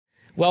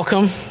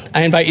Welcome.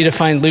 I invite you to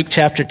find Luke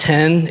chapter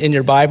 10 in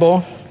your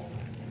Bible.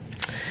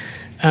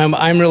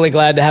 I'm really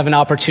glad to have an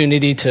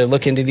opportunity to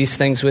look into these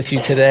things with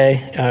you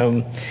today.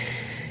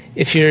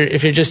 If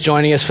you're just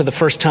joining us for the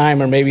first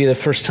time, or maybe the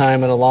first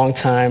time in a long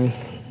time,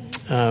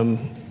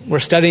 we're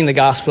studying the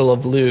Gospel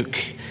of Luke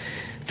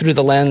through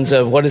the lens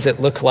of what does it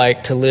look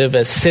like to live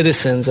as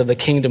citizens of the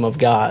kingdom of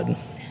God.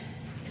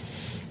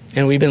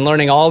 And we've been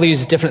learning all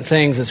these different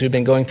things as we've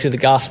been going through the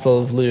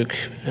Gospel of Luke,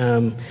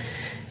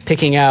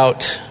 picking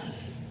out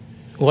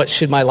what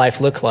should my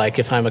life look like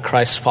if I'm a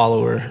Christ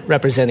follower,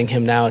 representing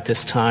him now at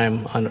this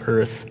time on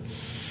earth.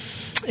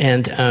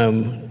 And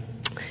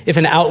if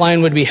an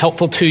outline would be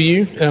helpful to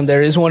you,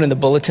 there is one in the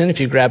bulletin if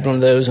you grabbed one of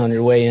those on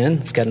your way in.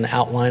 It's got an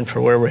outline for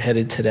where we're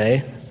headed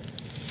today.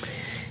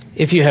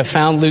 If you have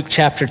found Luke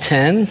chapter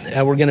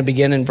 10, we're going to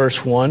begin in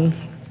verse 1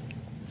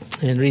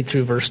 and read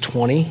through verse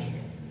 20.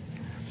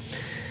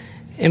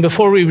 And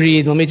before we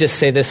read, let me just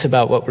say this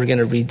about what we're going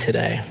to read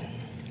today.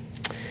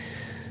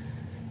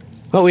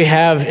 What we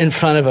have in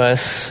front of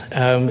us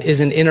is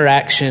an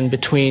interaction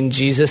between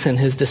Jesus and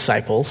his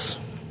disciples.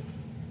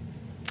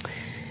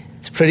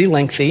 It's pretty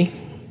lengthy.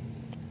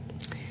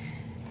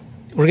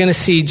 We're going to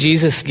see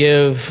Jesus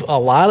give a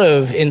lot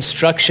of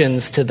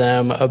instructions to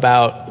them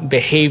about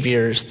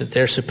behaviors that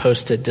they're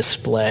supposed to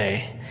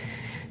display.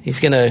 He's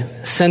going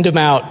to send them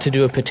out to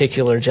do a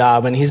particular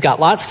job, and he's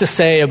got lots to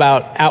say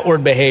about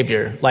outward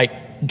behavior,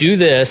 like do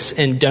this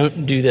and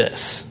don't do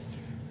this.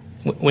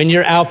 When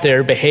you're out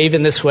there, behave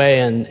in this way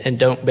and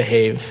don't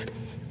behave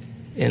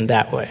in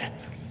that way.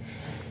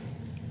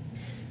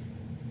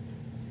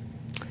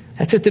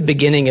 That's at the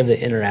beginning of the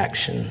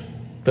interaction.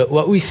 But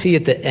what we see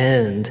at the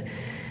end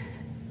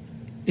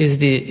is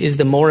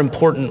the more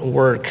important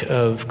work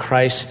of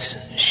Christ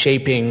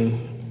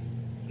shaping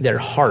their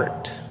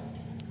heart,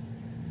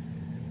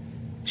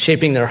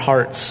 shaping their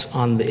hearts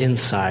on the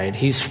inside.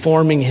 He's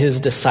forming his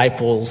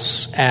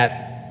disciples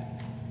at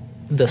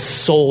the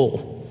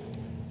soul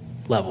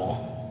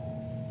level.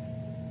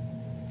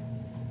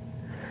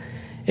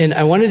 And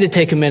I wanted to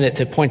take a minute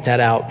to point that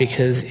out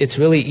because it's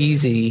really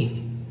easy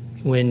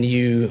when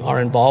you are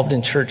involved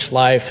in church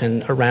life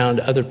and around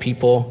other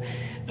people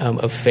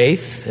of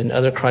faith and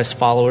other Christ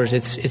followers.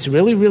 It's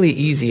really, really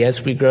easy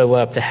as we grow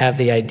up to have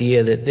the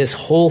idea that this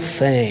whole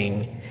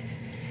thing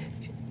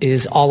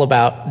is all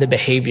about the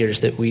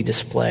behaviors that we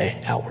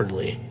display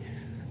outwardly,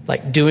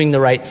 like doing the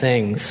right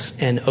things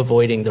and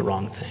avoiding the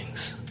wrong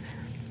things.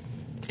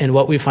 And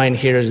what we find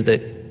here is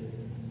that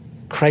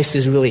Christ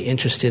is really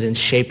interested in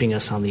shaping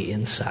us on the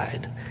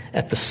inside,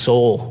 at the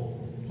soul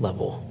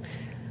level.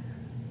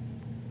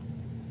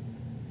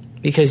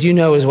 Because you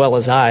know as well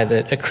as I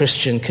that a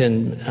Christian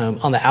can,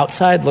 on the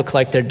outside, look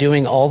like they're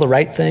doing all the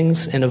right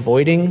things and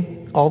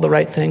avoiding all the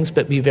right things,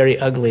 but be very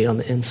ugly on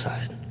the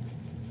inside.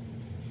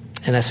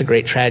 And that's a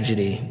great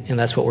tragedy, and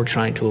that's what we're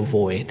trying to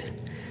avoid.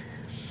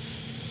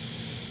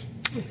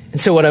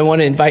 And so what I want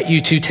to invite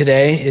you to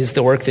today is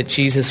the work that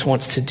Jesus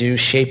wants to do,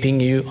 shaping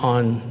you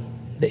on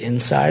the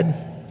inside,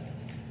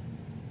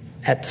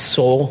 at the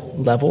soul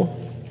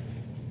level.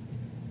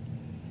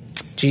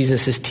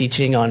 Jesus is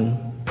teaching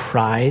on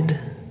pride.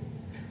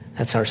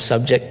 That's our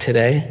subject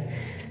today.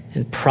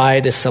 And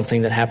pride is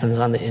something that happens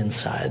on the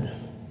inside.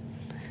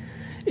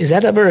 Is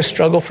that ever a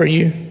struggle for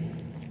you?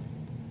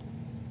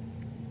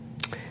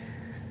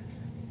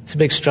 It's a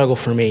big struggle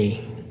for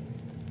me.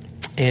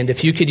 And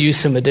if you could use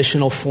some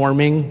additional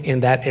forming in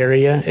that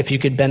area, if you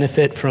could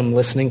benefit from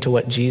listening to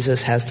what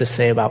Jesus has to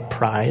say about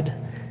pride,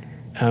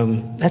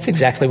 that's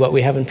exactly what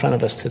we have in front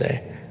of us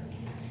today.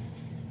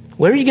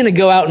 Where are you going to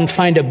go out and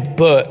find a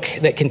book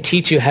that can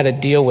teach you how to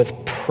deal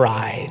with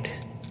pride?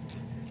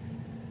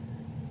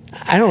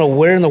 I don't know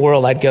where in the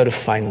world I'd go to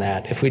find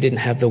that if we didn't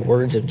have the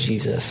words of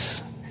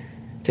Jesus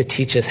to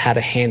teach us how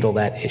to handle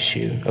that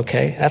issue,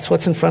 okay? That's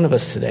what's in front of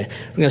us today.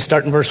 We're going to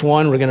start in verse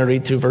 1. We're going to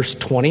read through verse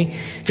 20.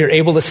 If you're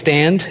able to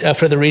stand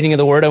for the reading of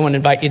the word, I want to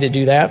invite you to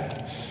do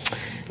that,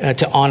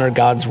 to honor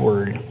God's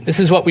word.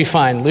 This is what we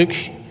find. Luke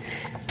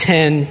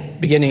 10,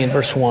 beginning in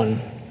verse 1.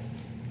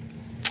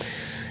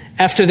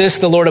 After this,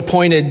 the Lord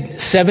appointed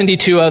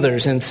 72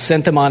 others and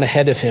sent them on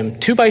ahead of him,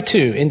 2 by 2,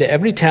 into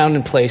every town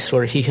and place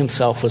where he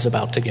himself was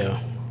about to go.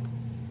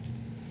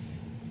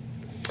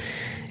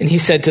 And he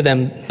said to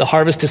them, the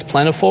harvest is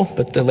plentiful,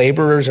 but the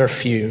laborers are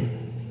few.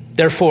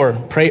 Therefore,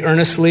 pray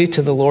earnestly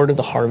to the Lord of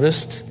the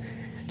harvest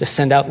to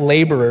send out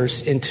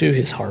laborers into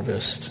his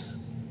harvest.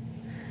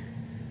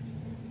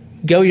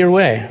 Go your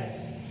way.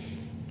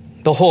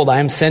 Behold, I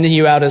am sending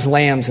you out as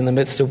lambs in the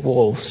midst of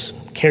wolves.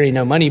 Carry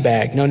no money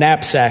bag, no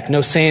knapsack,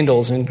 no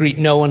sandals, and greet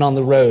no one on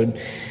the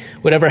road.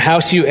 Whatever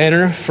house you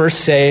enter, first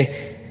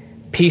say,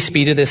 peace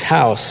be to this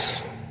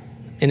house.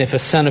 And if a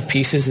son of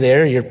peace is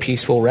there, your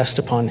peace will rest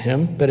upon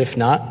him. But if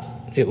not,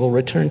 it will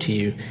return to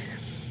you.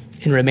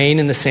 And remain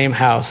in the same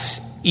house,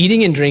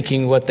 eating and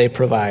drinking what they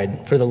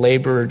provide, for the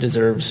laborer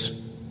deserves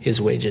his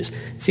wages.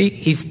 See,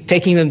 he's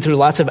taking them through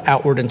lots of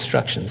outward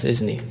instructions,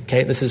 isn't he?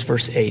 Okay, this is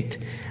verse 8.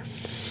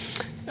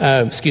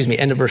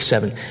 End of verse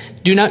 7.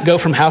 Do not go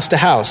from house to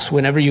house.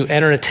 Whenever you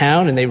enter a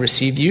town and they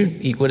receive you,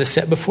 eat what is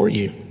set before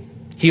you.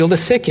 Heal the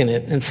sick in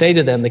it and say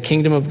to them, the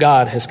kingdom of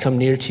God has come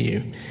near to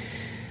you.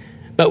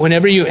 But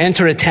whenever you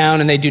enter a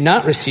town and they do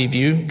not receive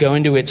you, go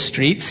into its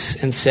streets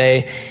and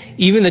say,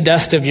 even the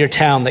dust of your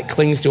town that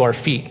clings to our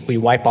feet, we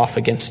wipe off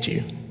against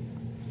you.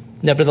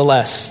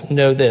 Nevertheless,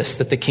 know this,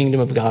 that the kingdom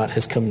of God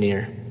has come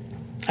near.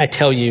 I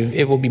tell you,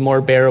 it will be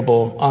more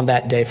bearable on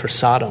that day for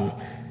Sodom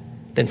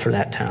than for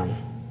that town.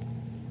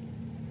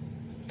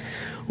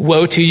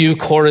 Woe to you,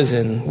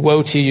 Chorazin!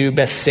 Woe to you,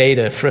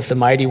 Bethsaida! For if the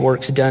mighty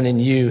works done in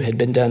you had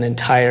been done in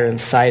Tyre and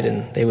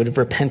Sidon, they would have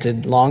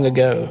repented long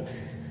ago,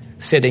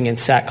 sitting in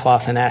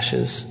sackcloth and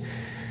ashes.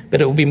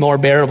 But it will be more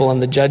bearable in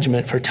the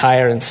judgment for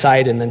Tyre and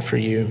Sidon than for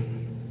you.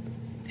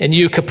 And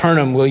you,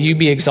 Capernaum, will you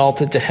be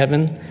exalted to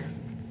heaven?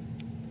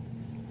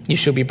 You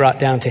shall be brought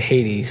down to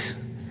Hades.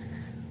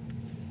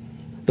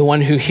 The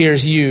one who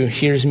hears you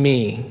hears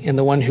me, and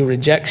the one who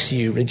rejects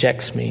you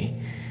rejects me.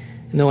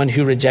 And the one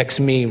who rejects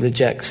me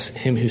rejects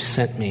him who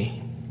sent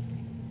me.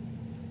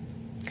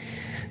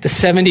 The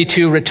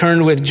 72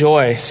 returned with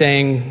joy,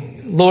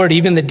 saying, Lord,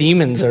 even the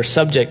demons are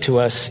subject to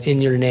us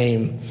in your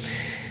name.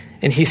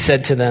 And he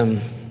said to them,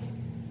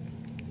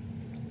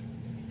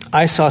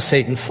 I saw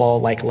Satan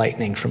fall like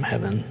lightning from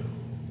heaven.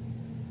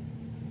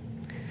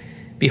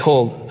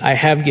 Behold, I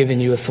have given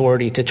you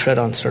authority to tread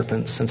on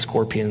serpents and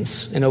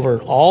scorpions and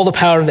over all the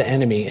power of the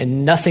enemy,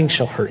 and nothing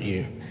shall hurt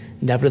you.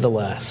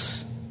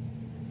 Nevertheless,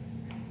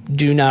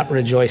 do not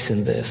rejoice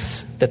in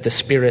this, that the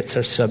spirits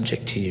are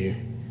subject to you,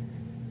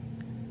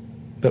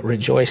 but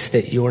rejoice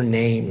that your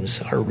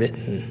names are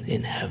written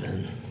in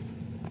heaven.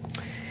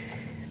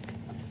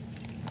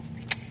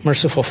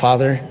 Merciful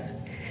Father,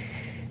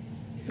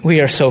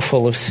 we are so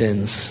full of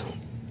sins,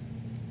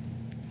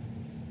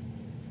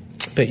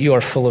 but you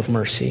are full of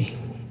mercy.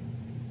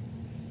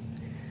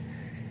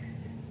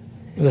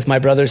 With my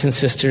brothers and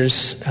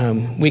sisters,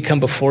 we come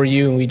before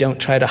you and we don't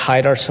try to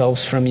hide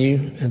ourselves from you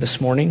this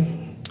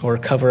morning or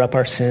cover up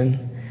our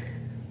sin.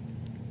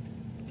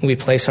 We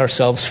place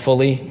ourselves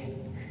fully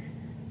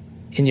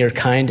in your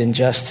kind and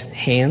just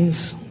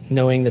hands,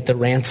 knowing that the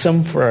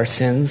ransom for our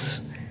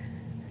sins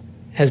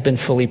has been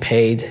fully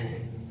paid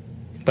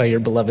by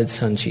your beloved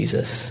Son,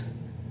 Jesus.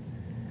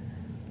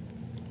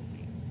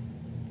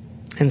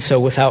 And so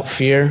without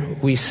fear,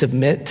 we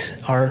submit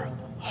our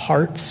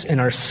hearts and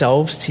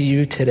ourselves to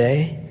you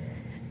today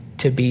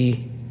to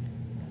be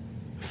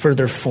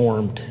further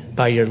formed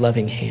by your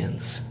loving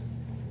hands.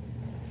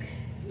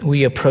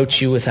 We approach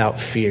you without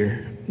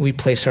fear. We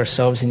place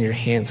ourselves in your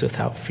hands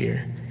without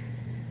fear,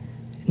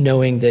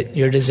 knowing that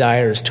your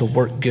desire is to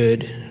work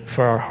good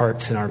for our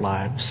hearts and our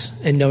lives,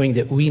 and knowing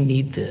that we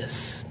need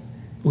this.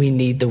 We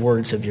need the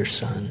words of your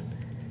Son.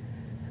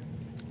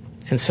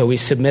 And so we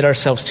submit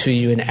ourselves to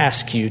you and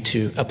ask you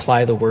to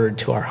apply the word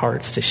to our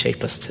hearts to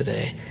shape us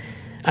today.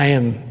 I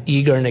am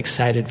eager and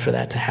excited for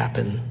that to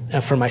happen,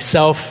 for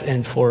myself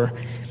and for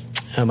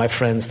my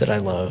friends that I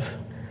love.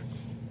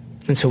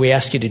 And so we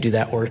ask you to do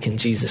that work in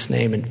Jesus'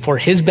 name and for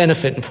his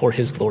benefit and for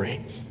his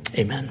glory.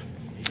 Amen.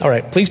 All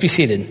right, please be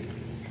seated.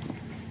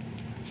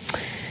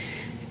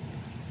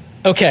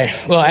 Okay,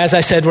 well, as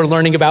I said, we're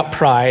learning about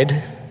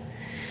pride.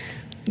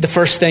 The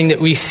first thing that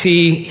we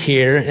see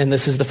here, and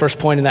this is the first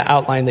point in the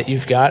outline that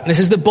you've got, and this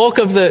is the bulk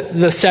of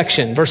the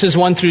section, verses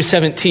 1 through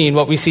 17,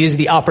 what we see is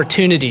the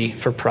opportunity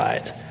for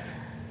pride.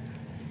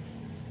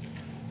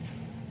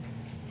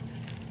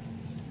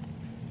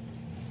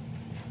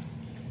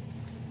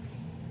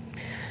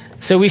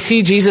 So we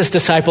see Jesus'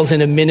 disciples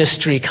in a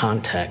ministry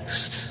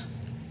context.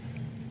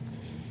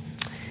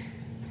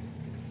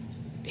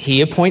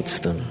 He appoints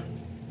them.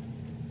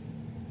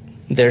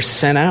 They're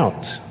sent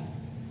out.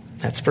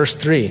 That's verse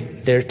 3.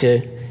 They're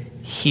to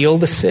heal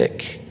the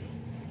sick.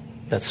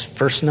 That's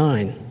verse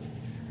 9.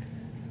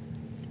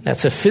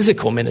 That's a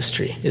physical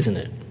ministry, isn't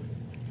it?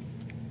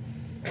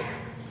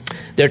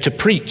 They're to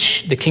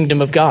preach the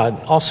kingdom of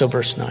God, also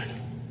verse 9.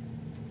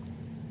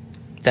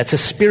 That's a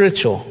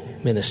spiritual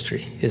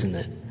ministry, isn't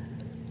it?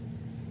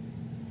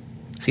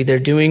 See, they're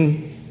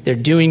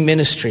doing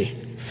ministry,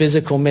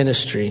 physical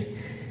ministry,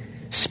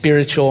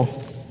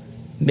 spiritual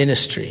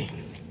ministry.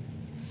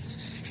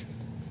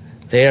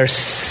 They are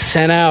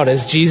sent out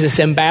as Jesus'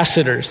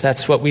 ambassadors.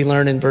 That's what we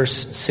learn in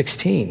verse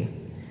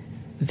 16.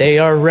 They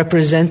are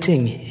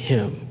representing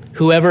him.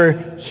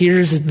 Whoever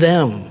hears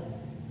them,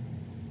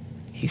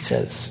 he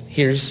says,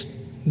 hears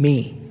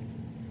me.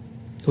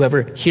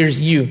 Whoever hears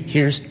you,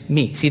 hears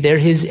me. See, they're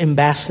his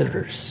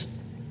ambassadors.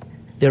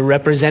 They're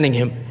representing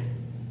him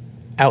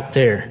out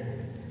there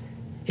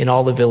in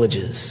all the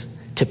villages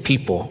to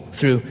people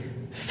through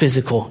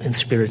physical and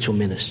spiritual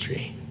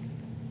ministry.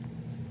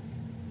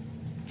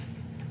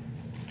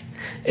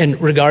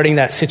 And regarding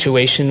that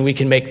situation, we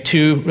can make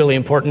two really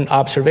important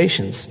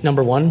observations.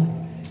 Number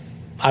one,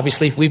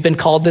 obviously, we've been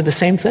called to the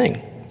same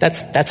thing.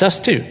 That's us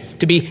too,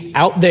 to be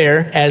out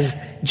there as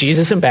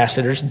Jesus'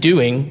 ambassadors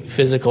doing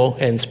physical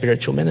and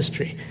spiritual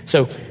ministry.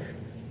 So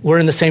we're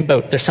in the same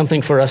boat. There's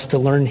something for us to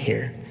learn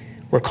here.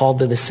 We're called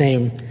to the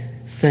same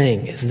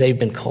thing as they've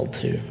been called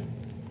to.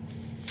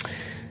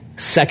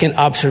 Second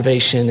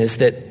observation is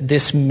that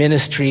this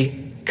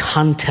ministry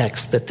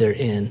context that they're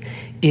in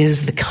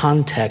is the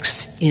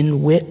context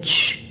in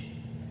which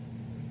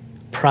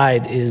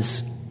pride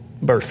is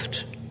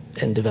birthed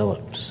and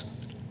develops.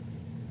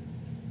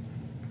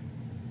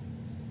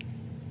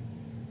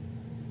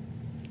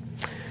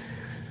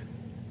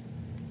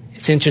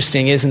 It's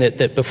interesting, isn't it,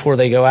 that before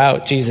they go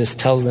out, Jesus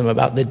tells them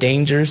about the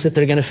dangers that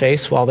they're going to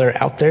face while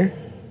they're out there.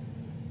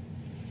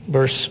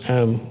 Verse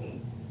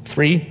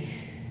 3,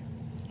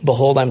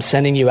 behold, I'm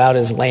sending you out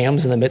as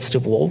lambs in the midst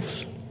of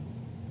wolves.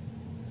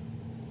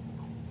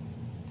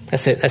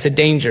 That's a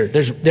danger.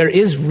 There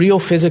is real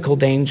physical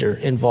danger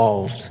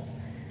involved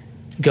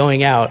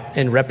going out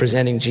and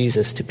representing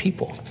Jesus to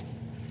people.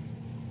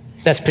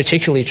 That's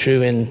particularly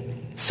true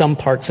in some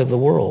parts of the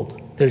world.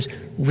 There's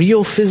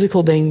real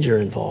physical danger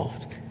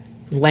involved.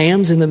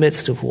 Lambs in the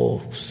midst of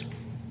wolves.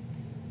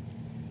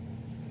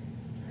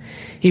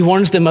 He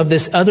warns them of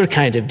this other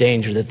kind of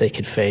danger that they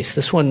could face.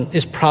 This one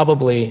is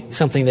probably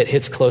something that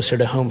hits closer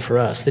to home for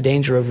us, the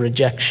danger of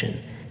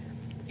rejection.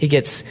 He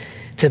gets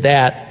to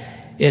that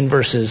in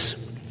verses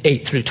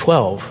 8 through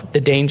 12,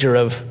 the danger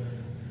of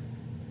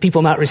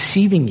people not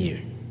receiving you,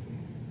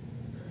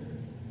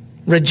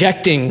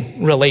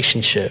 rejecting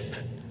relationship.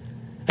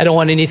 I don't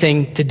want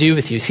anything to do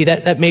with you. See,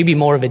 that may be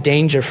more of a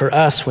danger for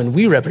us when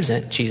we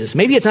represent Jesus.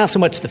 Maybe it's not so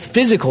much the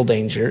physical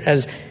danger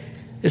as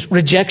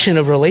rejection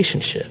of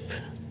relationship.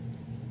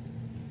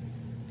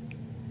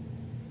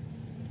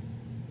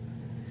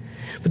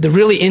 But the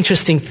really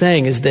interesting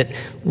thing is that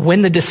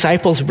when the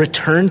disciples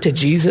return to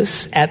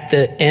Jesus at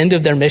the end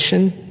of their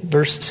mission,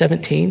 verse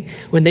 17,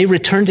 when they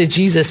return to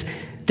Jesus,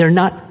 they're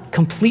not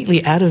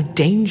completely out of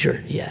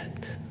danger yet.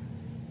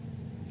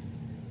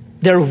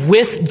 They're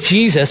with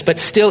Jesus, but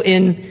still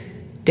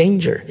in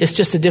danger. It's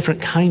just a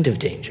different kind of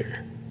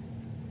danger.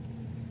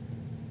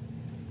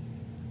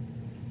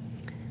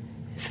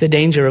 It's the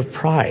danger of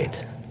pride.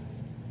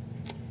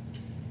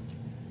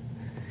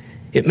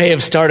 It may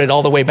have started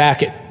all the way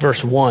back at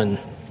verse 1.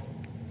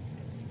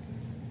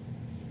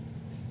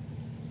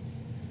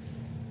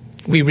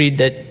 We read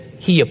that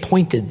he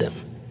appointed them.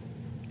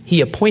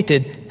 He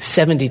appointed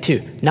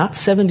 72, not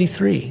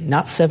 73,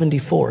 not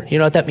 74. You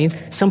know what that means?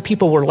 Some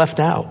people were left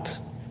out,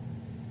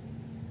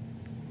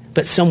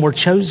 but some were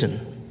chosen.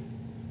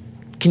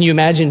 Can you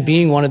imagine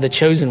being one of the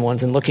chosen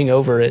ones and looking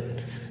over at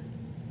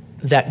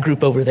that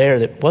group over there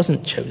that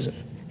wasn't chosen?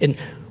 And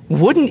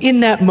wouldn't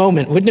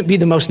it be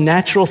the most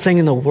natural thing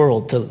in the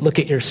world to look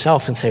at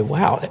yourself and say,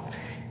 wow,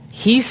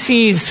 he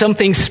sees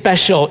something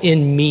special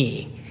in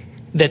me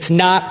that's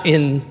not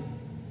in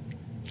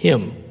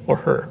him or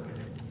her.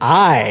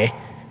 I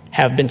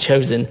have been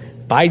chosen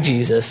by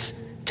Jesus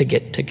to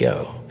get to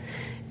go.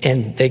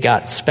 And they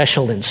got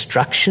special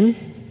instruction.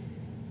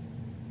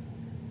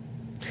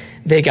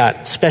 They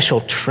got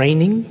special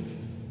training.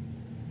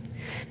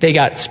 They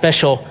got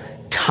special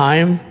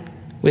time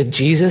with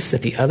Jesus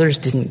that the others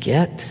didn't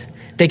get.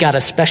 They got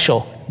a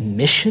special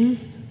mission.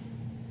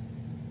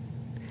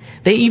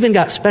 They even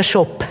got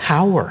special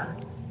power.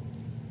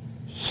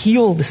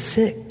 Heal the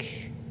sick.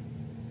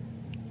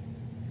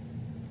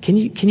 Can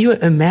you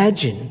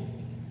imagine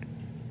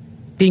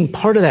being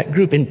part of that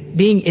group and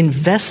being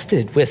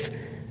invested with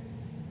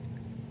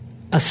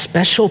a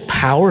special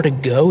power to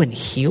go and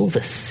heal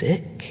the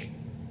sick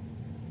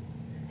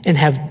and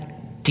have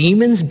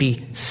demons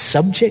be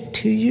subject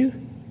to you?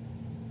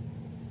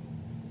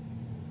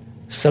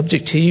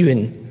 Subject to you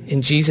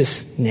in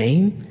Jesus'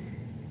 name?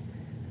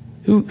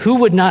 Who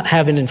would not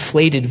have an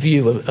inflated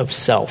view of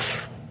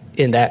self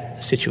in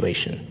that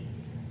situation?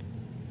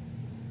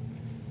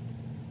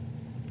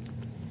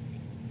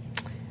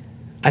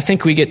 I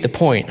think we get the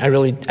point. I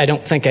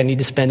don't think I need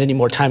to spend any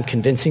more time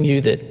convincing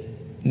you that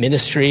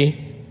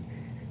ministry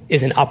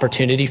is an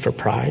opportunity for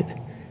pride.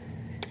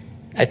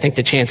 I think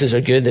the chances are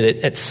good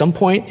that at some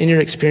point in your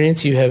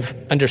experience you have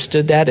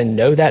understood that and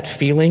know that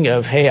feeling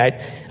of, hey,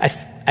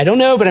 I don't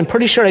know, but I'm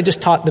pretty sure I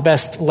just taught the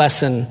best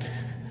lesson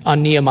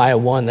on Nehemiah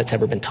 1 that's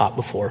ever been taught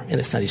before in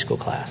a Sunday school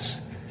class.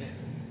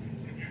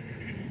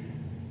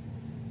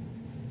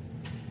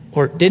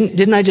 Or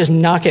didn't I just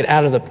knock it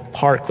out of the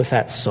park with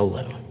that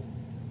solo?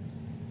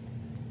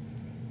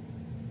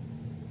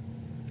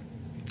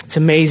 It's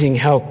amazing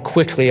how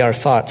quickly our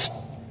thoughts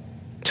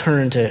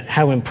turn to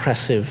how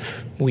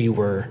impressive we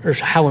were, or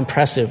how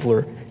impressive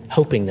we're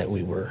hoping that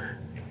we were.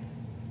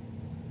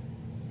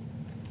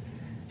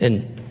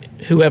 And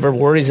whoever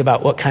worries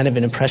about what kind of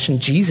an impression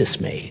Jesus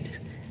made,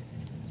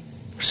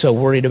 we're so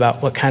worried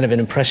about what kind of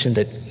an impression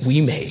that we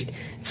made.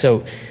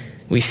 So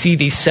we see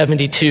these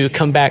 72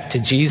 come back to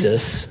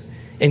Jesus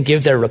and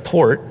give their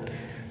report.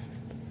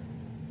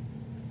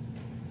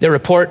 Their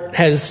report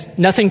has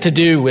nothing to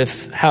do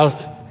with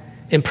how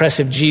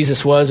impressive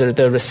Jesus was, or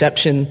the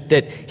reception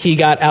that he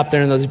got out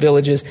there in those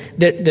villages.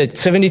 The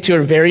 72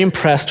 are very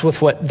impressed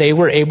with what they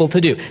were able to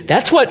do.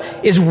 That's what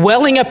is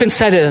welling up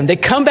inside of them. They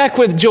come back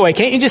with joy.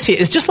 Can't you just see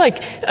it? It's just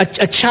like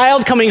a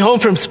child coming home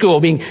from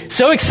school, being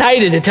so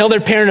excited to tell their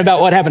parent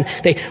about what happened.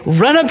 They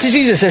run up to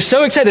Jesus. They're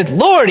so excited.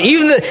 Lord,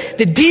 even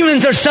the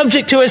demons are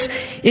subject to us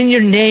in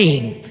your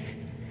name.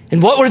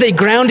 And what were they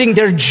grounding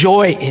their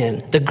joy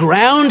in? The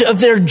ground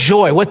of their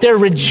joy, what they're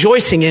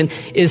rejoicing in,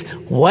 is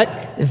what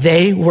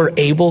they were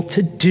able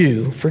to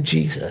do for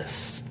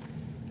Jesus.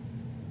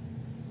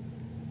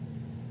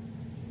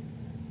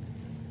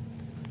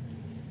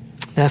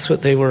 That's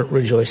what they were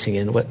rejoicing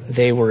in, what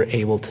they were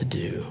able to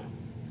do.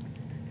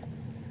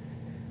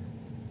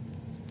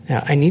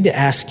 Now, I need to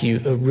ask you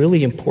a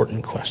really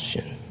important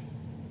question.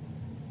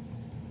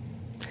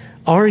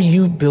 Are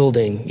you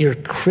building your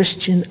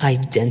Christian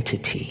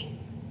identity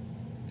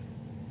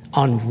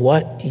on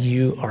what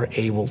you are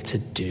able to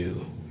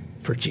do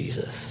for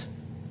Jesus?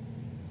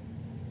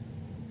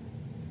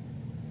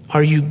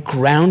 Are you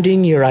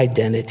grounding your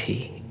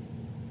identity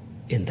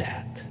in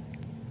that?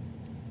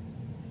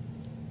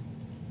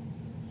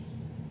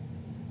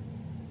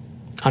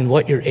 On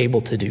what you're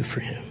able to do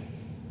for him?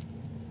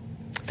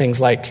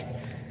 Things like,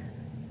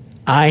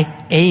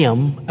 I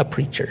am a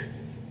preacher.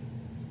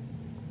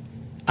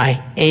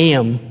 I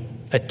am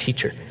a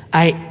teacher.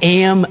 I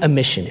am a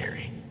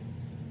missionary.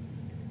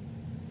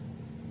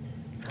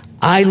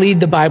 I lead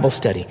the Bible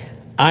study.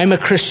 I'm a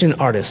Christian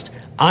artist.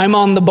 I'm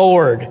on the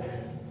board.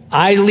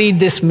 I lead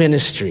this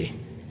ministry.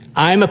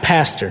 I'm a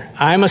pastor.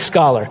 I'm a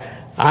scholar.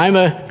 I'm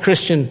a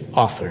Christian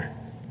author.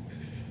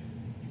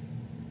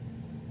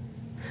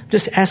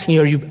 Just asking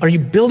you, are you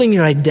building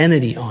your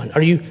identity on?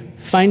 Are you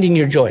finding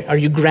your joy? Are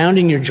you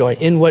grounding your joy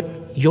in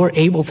what you're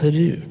able to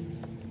do?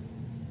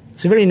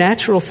 It's a very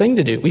natural thing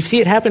to do. We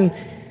see it happen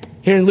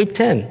here in Luke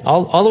 10,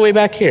 all the way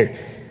back here.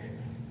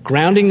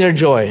 Grounding their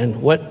joy in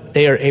what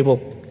they are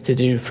able to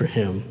do for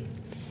him.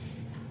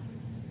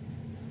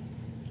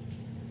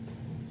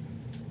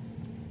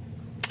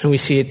 And we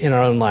see it in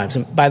our own lives.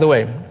 And by the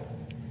way,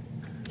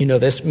 you know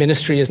this,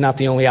 ministry is not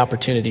the only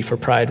opportunity for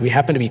pride. We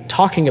happen to be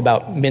talking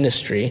about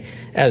ministry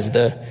as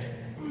the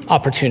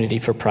opportunity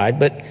for pride,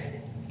 but it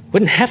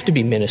wouldn't have to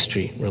be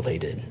ministry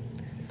related.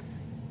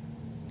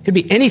 It could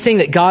be anything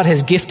that God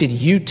has gifted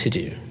you to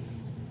do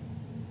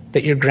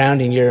that you're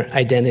grounding your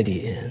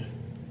identity in.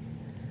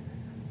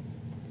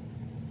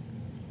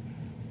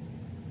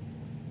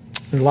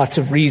 There are lots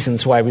of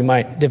reasons why we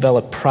might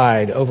develop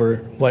pride over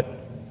what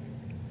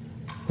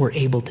we're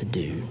able to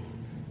do.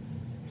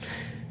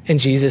 And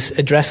Jesus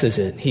addresses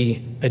it.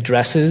 He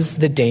addresses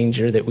the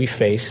danger that we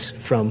face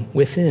from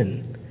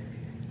within,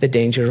 the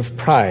danger of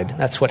pride.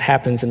 That's what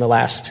happens in the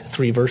last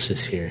 3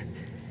 verses here.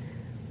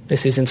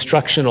 This is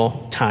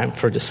instructional time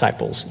for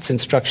disciples. It's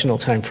instructional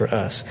time for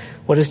us.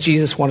 What does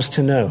Jesus want us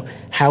to know?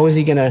 How is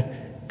he going to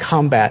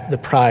combat the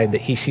pride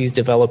that he sees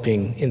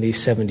developing in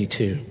these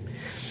 72?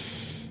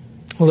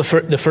 Well,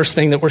 the first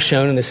thing that we're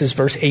shown, and this is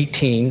verse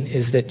 18,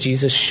 is that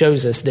Jesus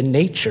shows us the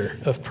nature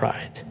of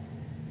pride.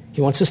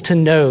 He wants us to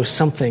know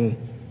something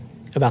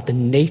about the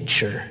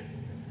nature,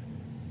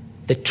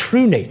 the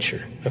true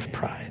nature of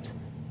pride.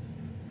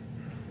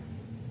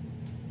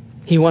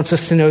 He wants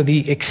us to know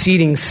the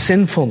exceeding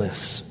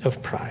sinfulness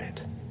of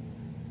pride.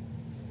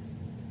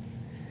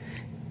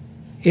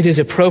 It is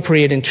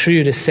appropriate and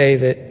true to say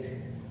that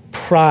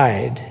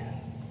pride,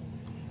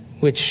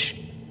 which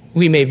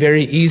we may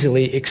very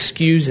easily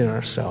excuse in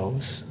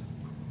ourselves,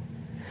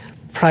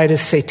 pride is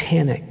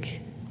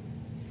satanic.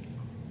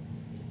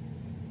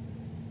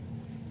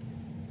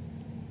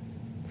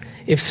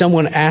 If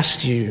someone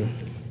asked you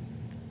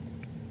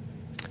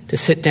to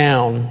sit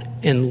down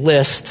and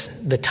list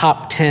the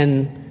top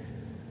 10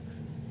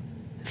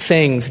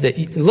 things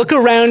that look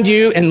around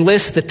you and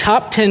list the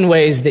top 10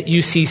 ways that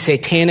you see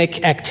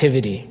satanic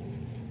activity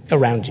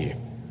around you,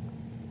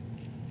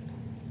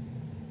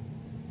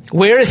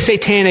 where is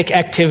satanic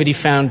activity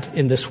found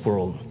in this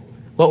world?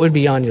 What would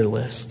be on your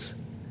list?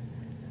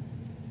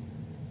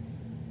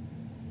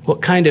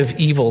 What kind of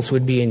evils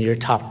would be in your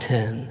top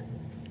 10?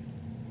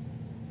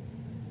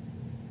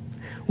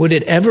 Would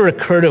it ever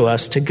occur to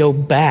us to go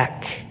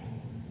back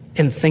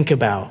and think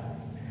about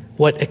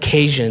what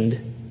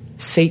occasioned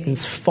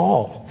Satan's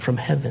fall from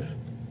heaven?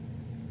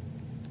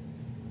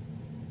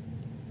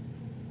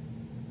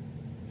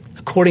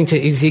 According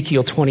to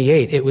Ezekiel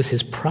 28, it was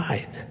his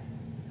pride.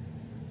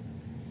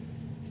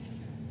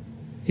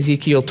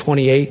 Ezekiel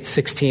 28,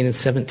 16 and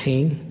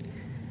 17.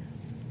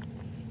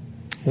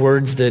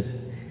 Words that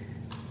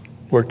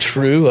were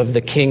true of the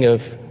king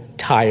of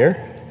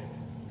Tyre,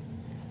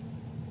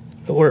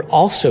 but were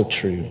also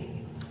true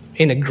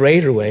in a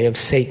greater way of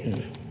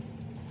Satan.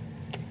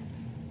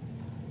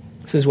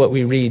 This is what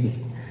we read.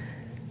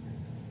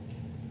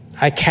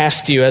 I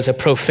cast you as a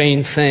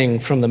profane thing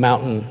from the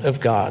mountain of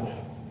God,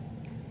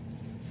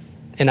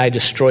 and I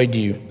destroyed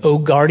you, O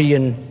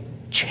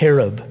guardian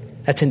cherub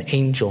That's an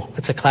angel.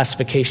 That's a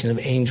classification of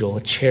angel,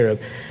 a cherub.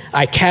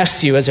 I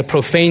cast you as a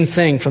profane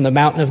thing from the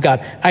mountain of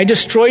God. I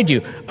destroyed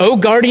you, O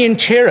guardian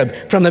cherub,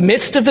 from the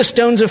midst of the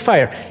stones of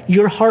fire.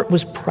 Your heart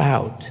was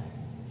proud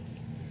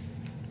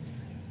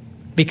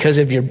because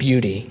of your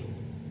beauty.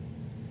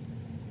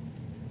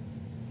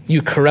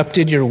 You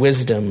corrupted your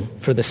wisdom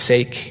for the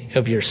sake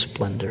of your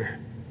splendor.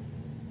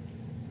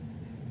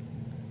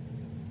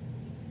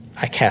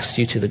 I cast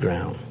you to the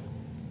ground.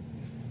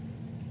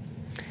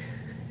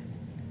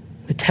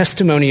 The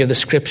testimony of the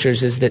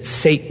scriptures is that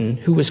Satan,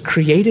 who was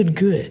created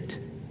good,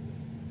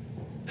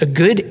 a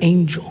good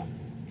angel,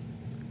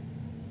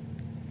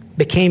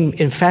 became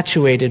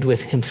infatuated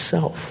with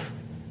himself,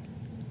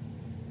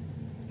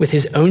 with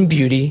his own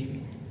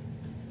beauty,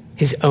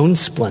 his own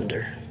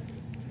splendor.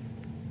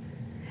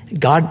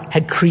 God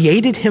had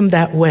created him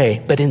that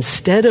way, but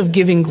instead of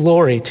giving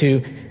glory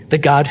to the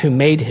God who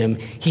made him,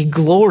 he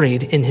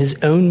gloried in his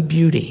own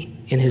beauty,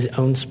 in his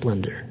own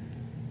splendor.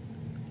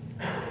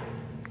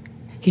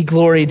 He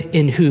gloried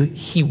in who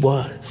he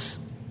was.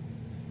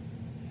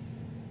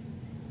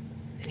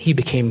 He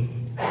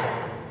became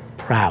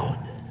proud.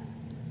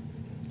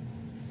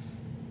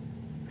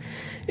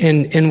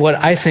 In what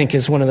I think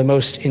is one of the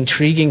most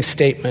intriguing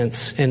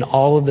statements in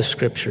all of the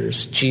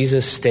scriptures,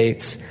 Jesus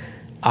states,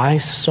 I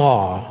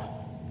saw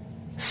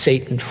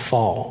Satan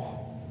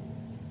fall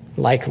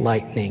like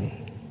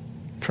lightning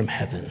from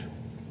heaven.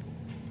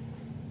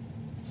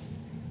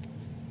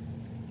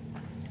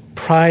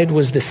 Pride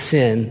was the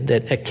sin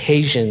that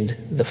occasioned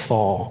the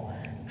fall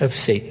of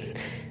Satan.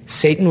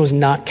 Satan was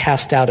not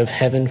cast out of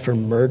heaven for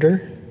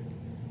murder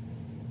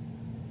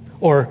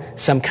or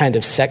some kind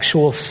of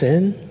sexual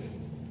sin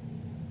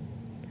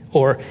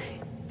or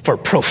for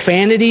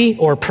profanity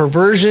or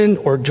perversion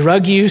or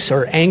drug use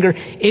or anger.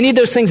 Any of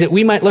those things that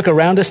we might look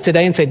around us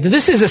today and say,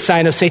 this is a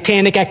sign of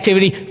satanic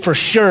activity for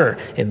sure.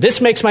 And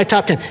this makes my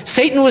top 10.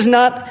 Satan was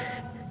not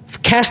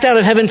cast out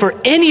of heaven for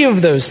any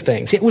of those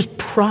things. It was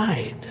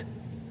pride.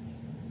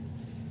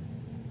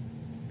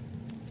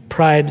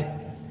 Pride,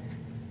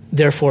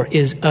 therefore,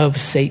 is of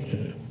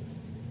Satan.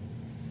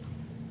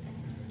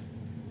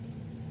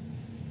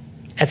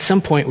 At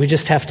some point, we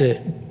just have to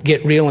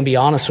get real and be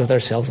honest with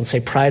ourselves and say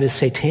pride is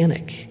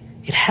satanic.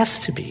 It has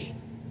to be.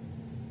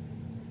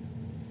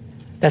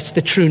 That's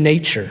the true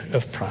nature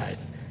of pride.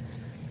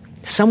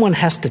 Someone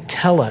has to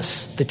tell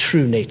us the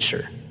true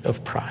nature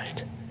of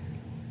pride.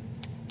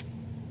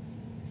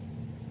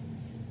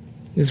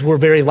 Because we're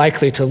very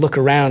likely to look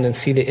around and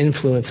see the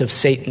influence of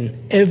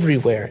Satan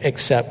everywhere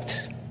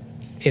except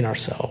in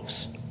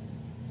ourselves.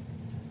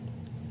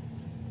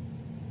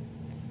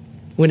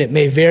 When it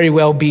may very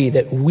well be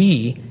that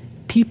we,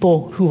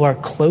 people who are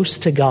close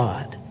to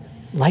God,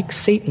 like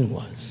Satan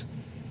was,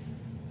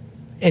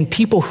 and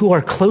people who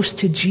are close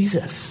to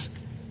Jesus,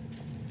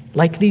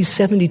 like these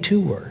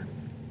 72 were,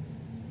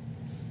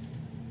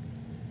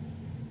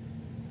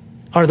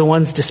 are the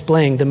ones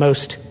displaying the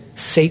most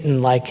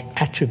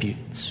Satan-like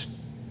attributes.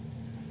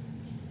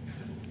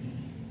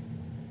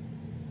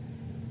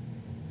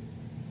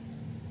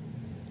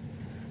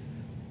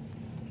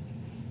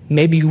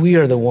 Maybe we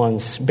are the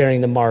ones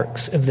bearing the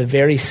marks of the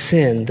very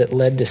sin that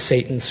led to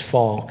Satan's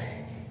fall.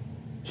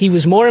 He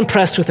was more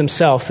impressed with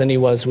himself than he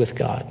was with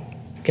God.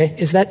 Okay,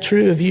 is that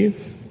true of you?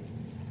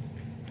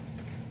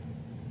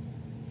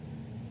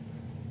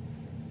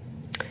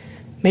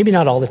 Maybe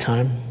not all the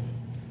time.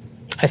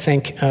 I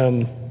think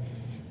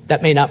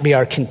that may not be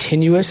our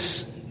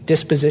continuous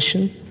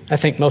disposition. I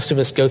think most of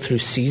us go through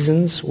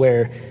seasons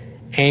where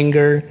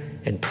anger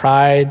and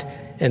pride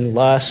and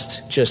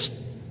lust just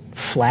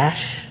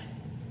flash.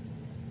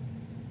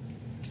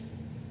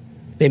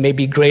 They may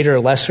be greater or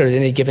lesser at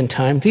any given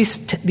time.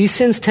 These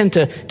sins tend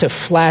to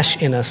flash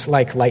in us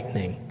like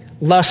lightning.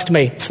 Lust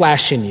may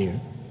flash in you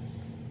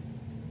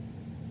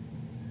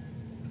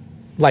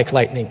like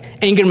lightning.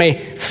 Anger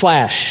may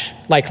flash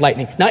like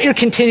lightning. Not your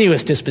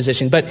continuous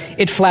disposition, but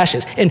it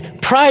flashes.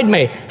 And pride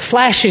may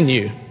flash in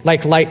you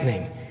like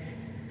lightning.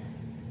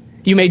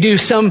 You may do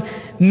some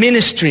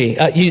ministry.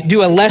 You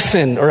do a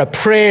lesson or a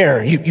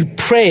prayer. You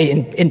pray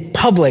in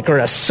public or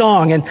a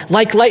song. And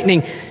like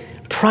lightning,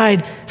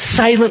 pride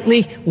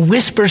silently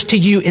whispers to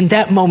you in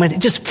that moment. It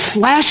just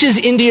flashes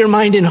into your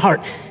mind and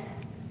heart.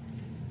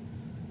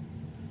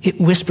 It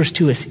whispers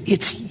to us,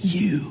 it's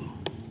you.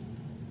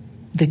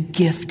 The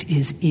gift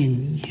is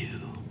in you.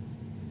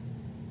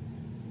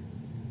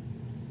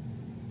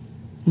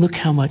 Look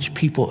how much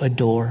people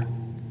adore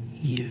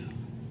you.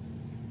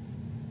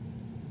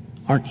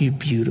 Aren't you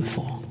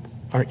beautiful?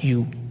 Aren't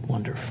you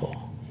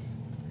wonderful?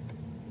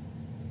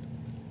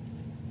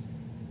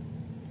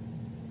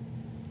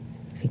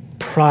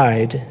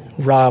 Pride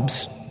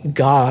robs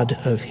God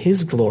of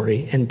his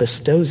glory and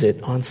bestows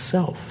it on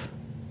self.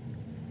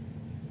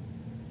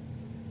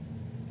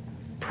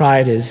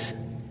 Pride is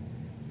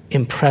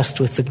impressed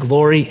with the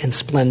glory and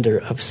splendor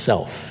of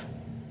self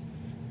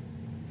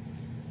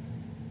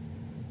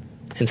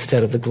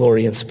instead of the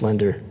glory and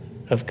splendor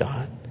of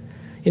God.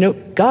 You know,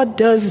 God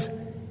does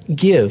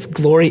give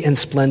glory and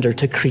splendor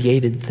to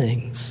created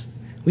things.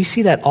 We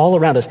see that all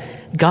around us.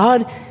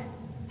 God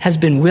has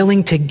been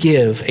willing to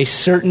give a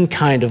certain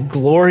kind of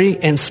glory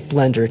and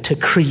splendor to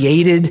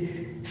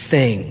created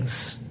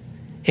things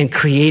and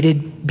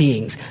created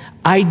beings.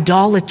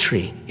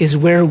 Idolatry is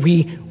where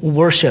we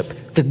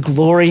worship the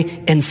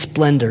glory and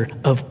splendor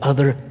of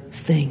other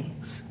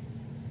things.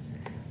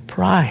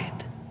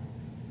 Pride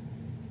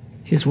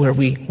is where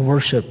we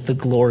worship the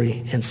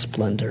glory and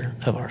splendor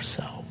of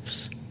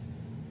ourselves.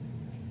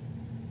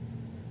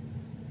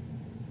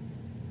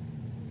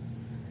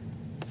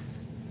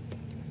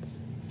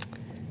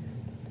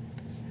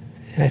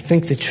 And I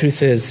think the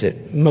truth is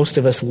that most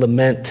of us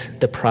lament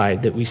the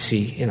pride that we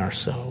see in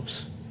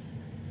ourselves.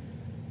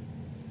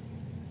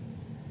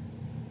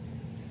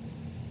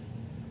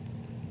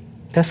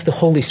 That's the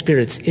Holy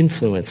Spirit's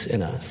influence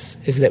in us,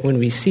 is that when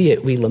we see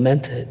it, we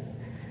lament it.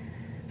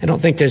 I don't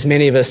think there's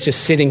many of us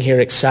just sitting here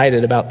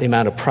excited about the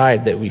amount of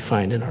pride that we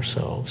find in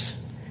ourselves.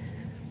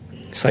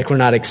 It's like we're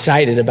not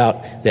excited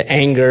about the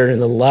anger and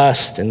the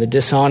lust and the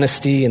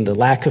dishonesty and the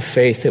lack of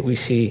faith that we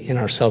see in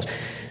ourselves.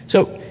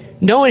 So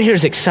no one here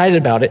is excited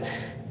about it.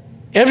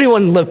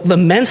 Everyone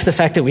laments the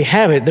fact that we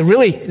have it.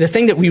 The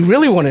thing that we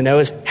really want to know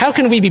is, how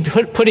can we be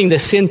putting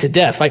this sin to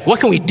death? Like, what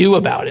can we do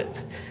about it?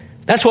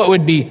 That's what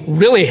would be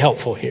really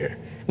helpful here.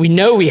 We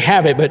know we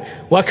have it, but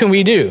what can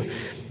we do?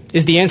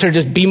 Is the answer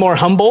just be more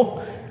humble?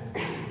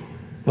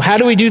 Well, how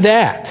do we do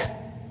that?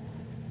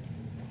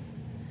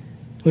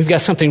 We've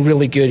got something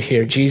really good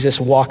here. Jesus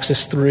walks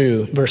us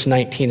through verse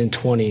 19 and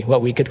 20,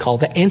 what we could call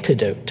the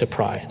antidote to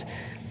pride,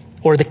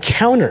 or the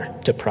counter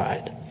to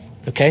pride.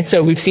 Okay,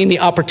 so we've seen the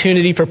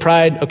opportunity for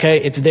pride.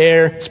 Okay, it's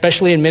there,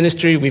 especially in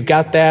ministry. We've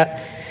got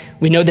that.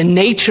 We know the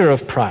nature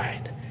of pride.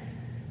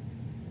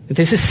 That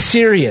this is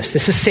serious.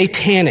 This is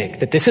satanic.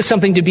 That this is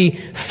something to be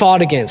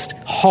fought against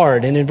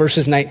hard. And in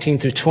verses 19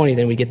 through 20,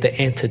 then we get the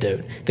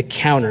antidote, the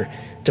counter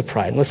to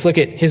pride. And let's look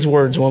at his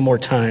words one more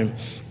time.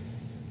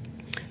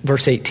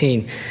 Verse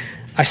 18,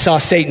 I saw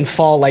Satan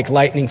fall like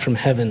lightning from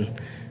heaven.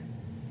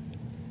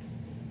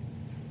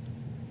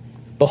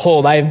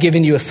 Behold, I have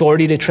given you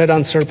authority to tread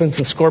on serpents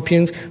and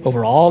scorpions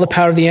over all the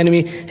power of the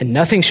enemy, and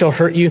nothing shall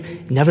hurt you.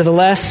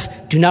 Nevertheless,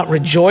 do not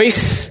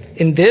rejoice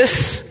in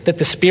this, that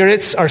the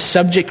spirits are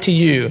subject to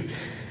you,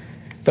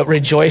 but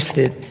rejoice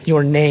that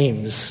your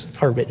names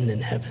are written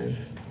in heaven.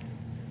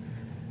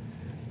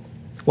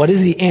 What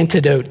is the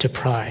antidote to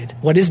pride?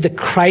 What is the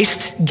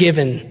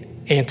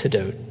Christ-given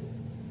antidote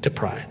to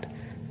pride?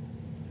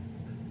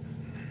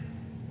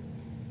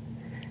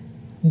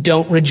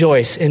 Don't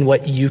rejoice in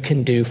what you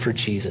can do for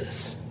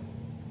Jesus.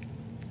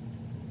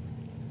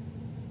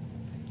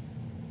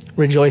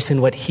 Rejoice in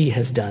what he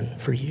has done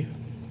for you.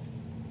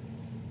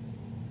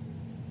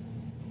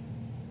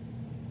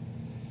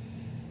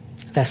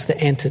 That's the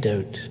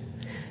antidote.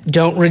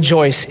 Don't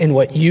rejoice in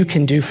what you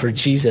can do for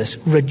Jesus.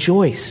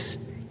 Rejoice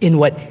in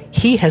what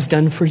he has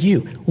done for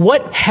you.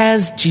 What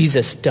has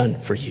Jesus done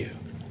for you?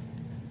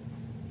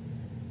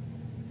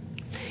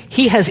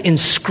 He has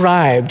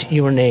inscribed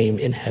your name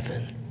in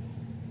heaven.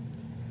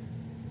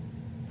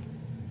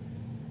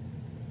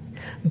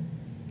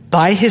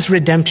 By his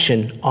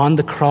redemption on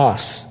the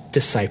cross,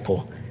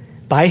 disciple,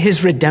 by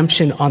his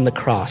redemption on the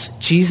cross,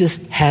 Jesus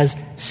has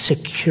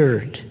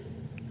secured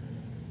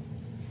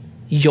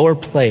your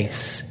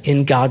place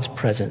in God's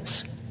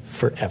presence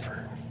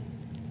forever.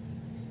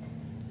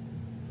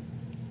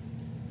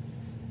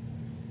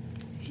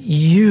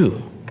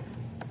 You,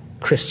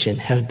 Christian,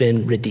 have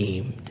been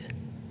redeemed.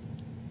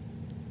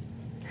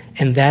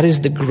 And that is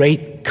the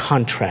great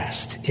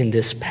contrast in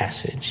this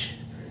passage.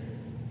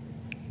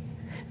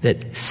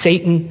 That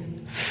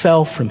Satan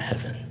fell from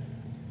heaven,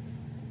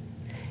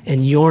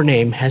 and your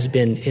name has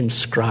been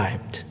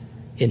inscribed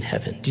in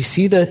heaven. Do you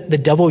see the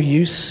double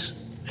use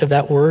of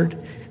that word?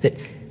 That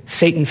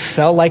Satan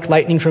fell like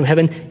lightning from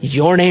heaven,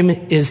 your name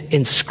is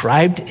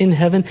inscribed in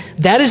heaven.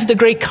 That is the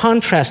great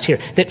contrast here.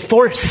 That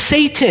for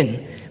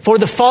Satan, for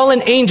the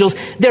fallen angels,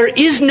 there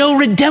is no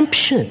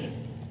redemption.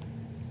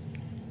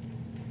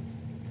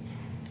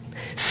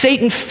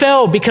 Satan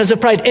fell because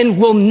of pride and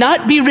will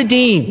not be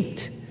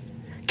redeemed.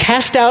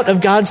 Cast out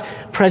of God's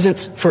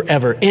presence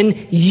forever.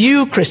 In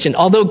you, Christian,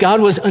 although God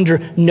was under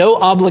no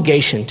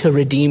obligation to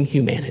redeem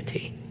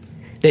humanity,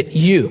 that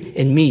you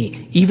and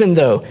me, even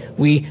though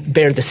we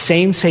bear the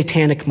same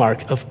satanic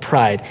mark of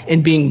pride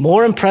in being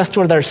more impressed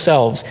with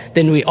ourselves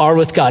than we are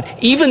with God,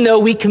 even though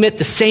we commit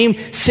the same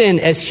sin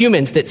as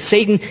humans that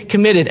Satan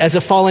committed as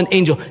a fallen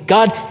angel,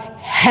 God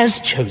has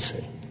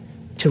chosen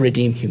to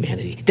redeem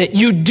humanity. That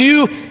you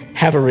do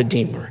have a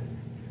Redeemer.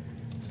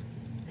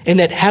 And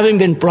that having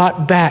been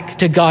brought back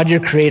to God your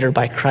Creator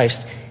by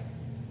Christ,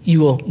 you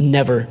will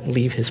never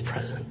leave his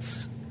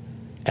presence,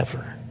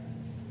 ever.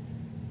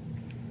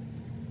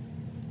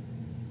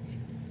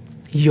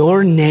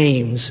 Your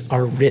names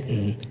are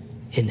written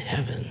in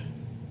heaven.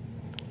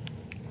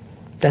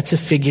 That's a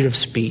figure of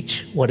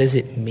speech. What does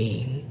it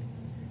mean?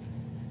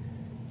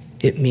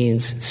 It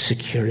means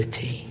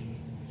security.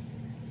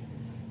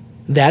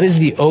 That is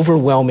the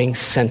overwhelming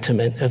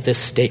sentiment of this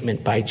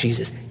statement by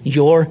Jesus.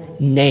 Your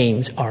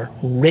names are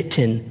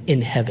written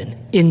in heaven,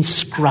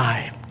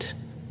 inscribed.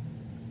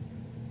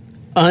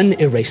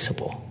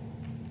 unerasable.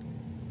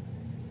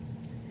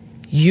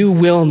 You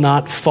will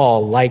not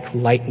fall like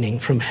lightning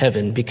from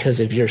heaven because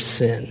of your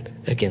sin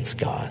against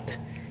God.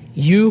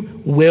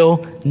 You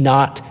will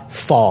not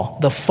fall.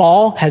 The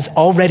fall has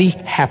already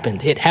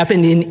happened. It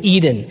happened in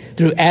Eden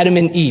through Adam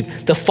and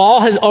Eve. The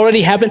fall has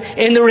already happened,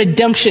 and the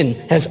redemption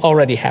has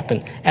already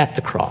happened at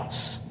the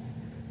cross.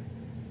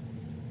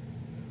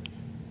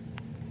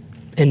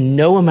 And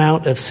no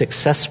amount of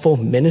successful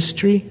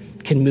ministry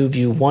can move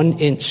you 1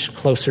 inch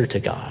closer to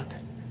God.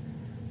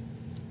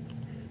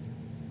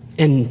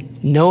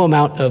 And no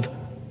amount of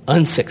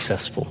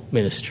unsuccessful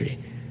ministry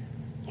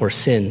or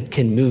sin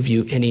can move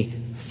you any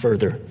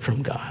further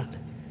from God.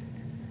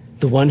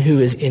 The one who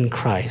is in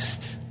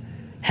Christ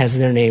has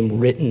their name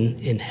written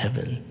in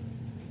heaven.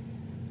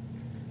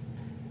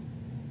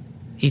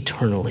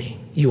 Eternally,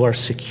 you are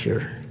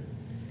secure.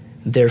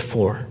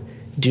 Therefore,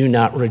 do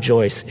not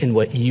rejoice in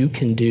what you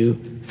can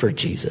do for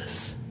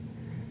Jesus.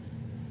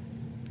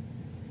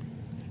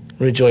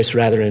 Rejoice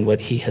rather in what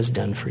he has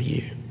done for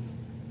you.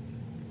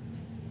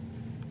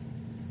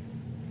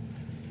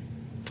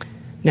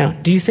 Now,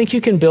 do you think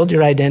you can build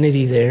your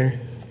identity there?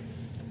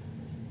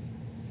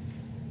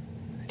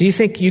 Do you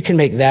think you can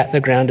make that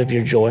the ground of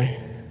your joy?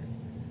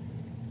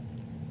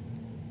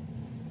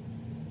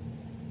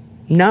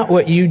 Not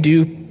what you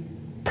do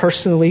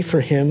personally for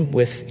him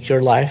with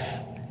your life,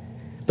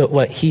 but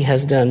what he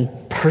has done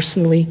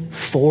personally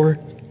for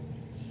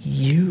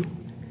you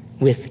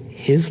with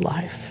his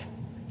life.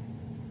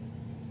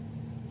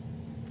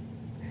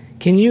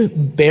 Can you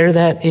bear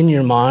that in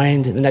your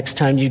mind the next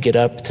time you get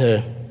up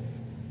to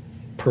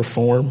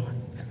perform,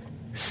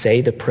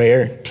 say the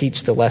prayer,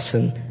 teach the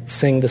lesson,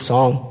 sing the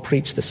song,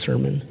 preach the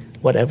sermon,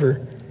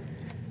 whatever?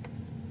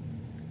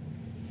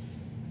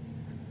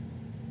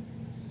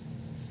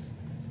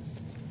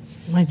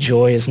 My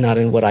joy is not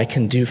in what I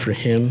can do for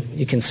him.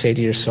 You can say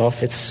to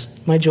yourself,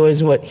 my joy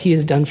is in what he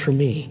has done for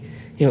me.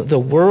 You know, the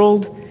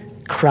world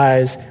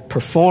cries,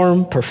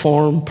 perform,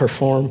 perform,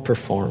 perform,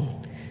 perform.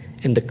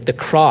 And the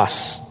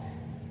cross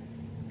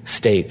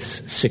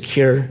states,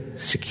 secure,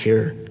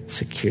 secure,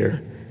 secure,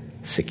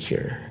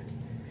 secure.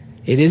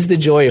 It is the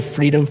joy of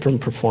freedom from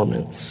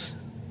performance.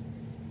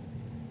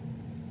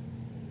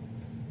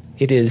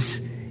 It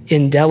is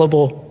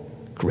indelible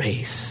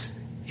grace.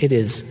 It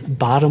is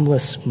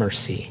bottomless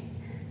mercy,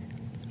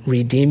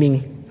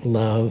 redeeming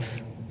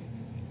love,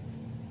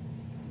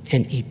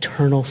 and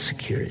eternal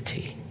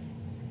security.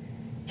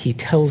 He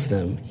tells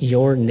them,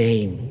 your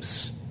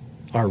names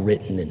are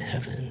written in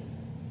heaven.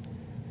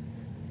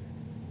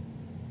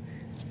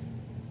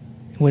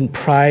 When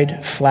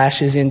pride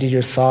flashes into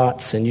your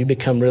thoughts and you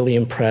become really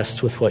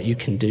impressed with what you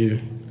can do,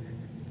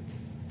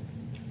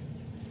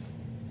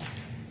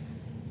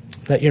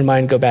 let your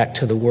mind go back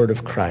to the word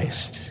of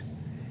Christ.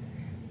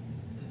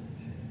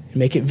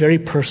 Make it very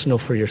personal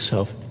for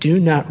yourself. Do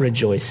not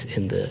rejoice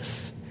in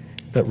this,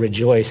 but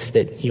rejoice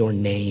that your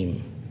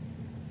name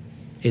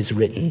is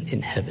written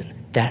in heaven.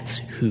 That's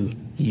who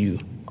you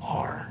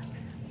are.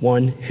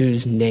 One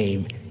whose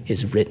name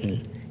is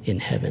written in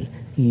heaven.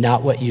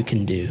 Not what you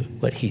can do,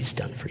 what he's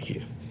done for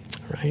you.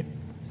 All right?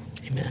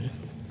 Amen.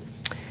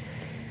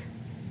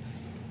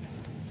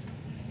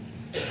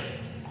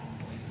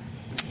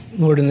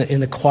 Lord, in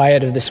the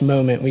quiet of this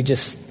moment, we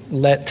just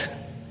let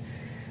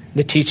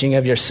the teaching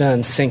of your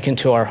Son sink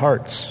into our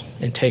hearts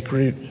and take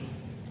root.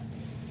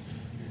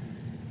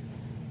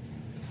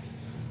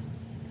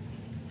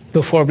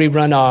 Before we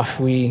run off,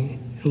 we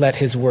let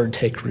his word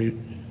take root.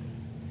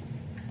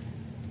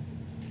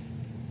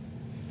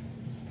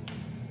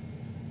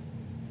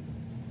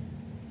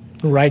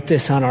 Write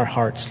this on our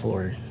hearts,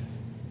 Lord.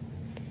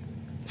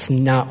 It's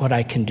not what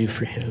I can do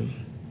for him.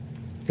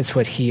 It's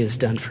what he has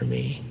done for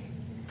me.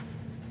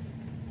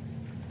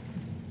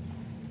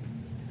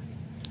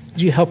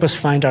 Would you help us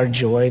find our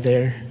joy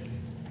there,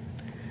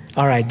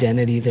 our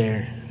identity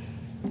there,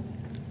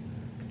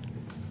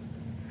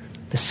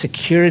 the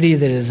security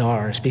that is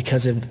ours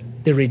because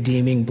of the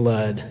redeeming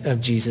blood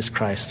of Jesus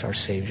Christ, our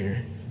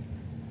Savior.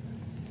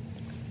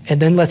 And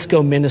then let's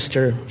go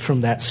minister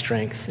from that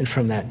strength and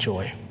from that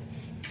joy.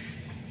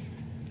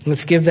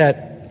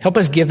 Help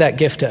us give that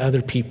gift to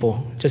other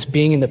people, just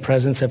being in the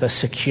presence of a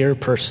secure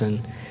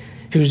person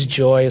whose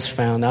joy is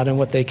found not in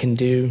what they can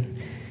do,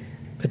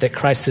 but that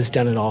Christ has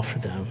done it all for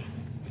them.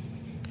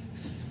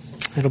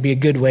 It'll be a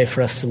good way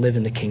for us to live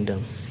in the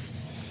kingdom.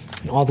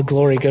 And all the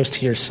glory goes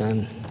to your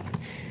Son.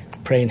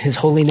 Pray in his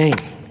holy name.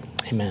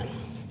 Amen.